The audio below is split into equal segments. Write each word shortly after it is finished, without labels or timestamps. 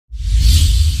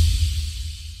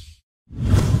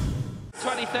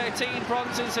2013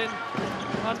 bronzes in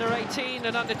under-18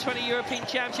 and under-20 European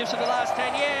Championships for the last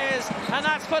 10 years. And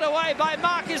that's put away by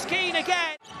Marcus Keane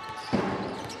again.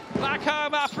 Back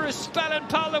home after a spell in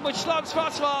Poland with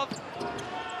Strasbourg.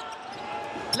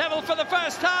 Level for the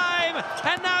first time,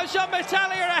 and now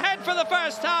Szombathely are ahead for the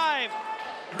first time.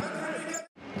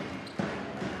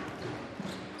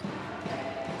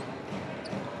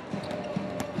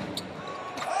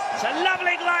 It's a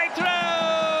lovely glide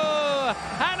through,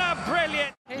 and a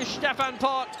brilliant. Here's Stefan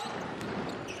Pot.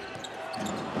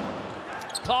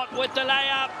 Pot with the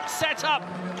layup, set up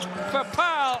for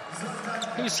Pearl,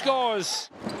 who scores.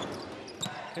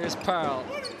 Here's Pearl.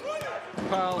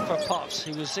 Pearl for Potts,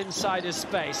 who was inside his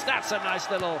space. That's a nice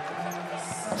little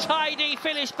tidy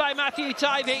finish by Matthew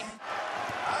Tivey.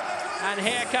 And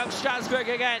here comes Strasbourg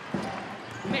again.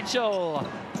 Mitchell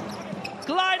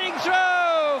gliding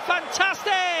through.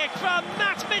 Fantastic from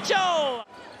Matt Mitchell.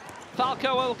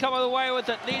 Falco will come away with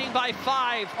it, leading by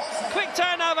 5. Quick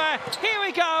turnover. Here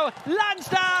we go.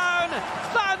 Lansdowne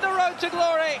found the road to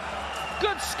glory.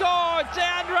 Good score,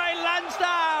 DeAndre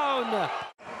Lansdowne.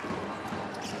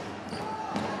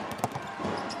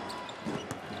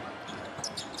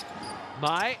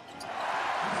 Mai.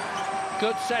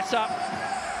 Good setup.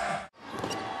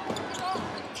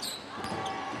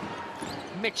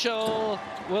 Mitchell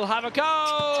will have a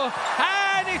go.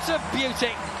 And it's a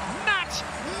beauty. Matt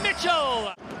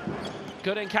Mitchell.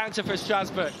 Good encounter for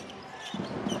Strasbourg.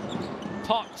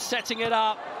 Pot setting it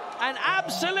up. And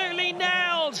absolutely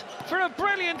nailed for a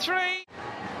brilliant 3.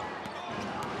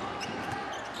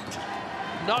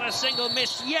 Not a single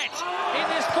miss yet in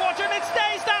this quarter, and it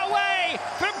stays that way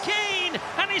from Keane,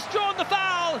 and he's drawn the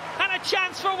foul, and a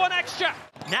chance for 1 extra.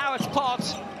 Now it's Pot.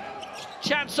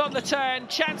 Chance on the turn,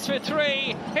 chance for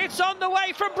 3. It's on the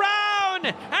way from Brown,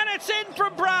 and it's in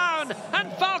from Brown,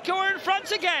 and Falco are in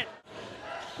front again.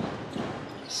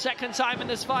 Second time in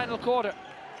this final quarter.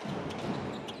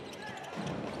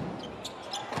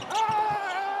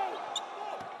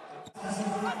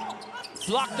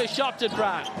 Blocked the shot to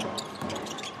Brown.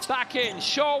 Back in,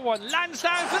 short one,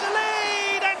 Lansdowne for the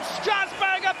lead, and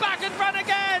Strasbourg are back in front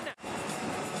again.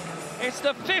 It's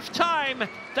the 5th time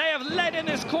they have led in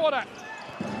this quarter.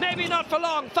 Maybe not for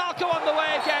long. Falco on the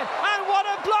way again, and what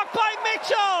a block by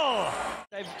Mitchell!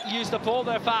 They've used up all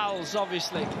their fouls,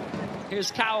 obviously.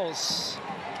 Here's Cowles.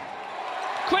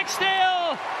 Quick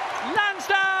steal,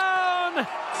 Lansdowne!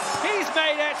 He's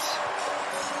made it.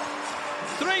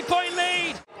 3-point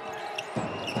lead.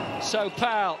 So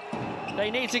Pearl. They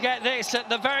need to get this at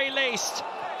the very least.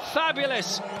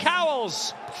 Fabulous.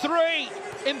 Cowles, 3.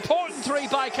 Important 3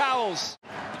 by Cowles.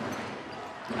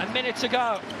 A minute to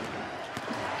go.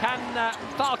 Can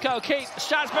Falco keep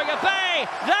Strasbourg at bay?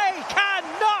 They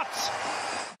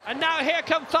cannot! And now here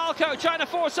come Falco trying to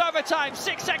force overtime.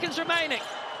 6 seconds remaining.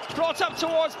 Brought up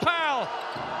towards Pearl.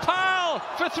 Pearl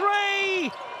for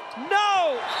 3.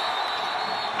 No!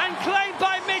 And claimed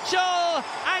by Mitchell,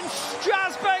 and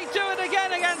Strasbourg do it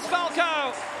again against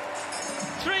Falco.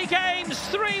 3 games,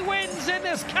 3 wins in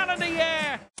this calendar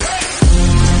year.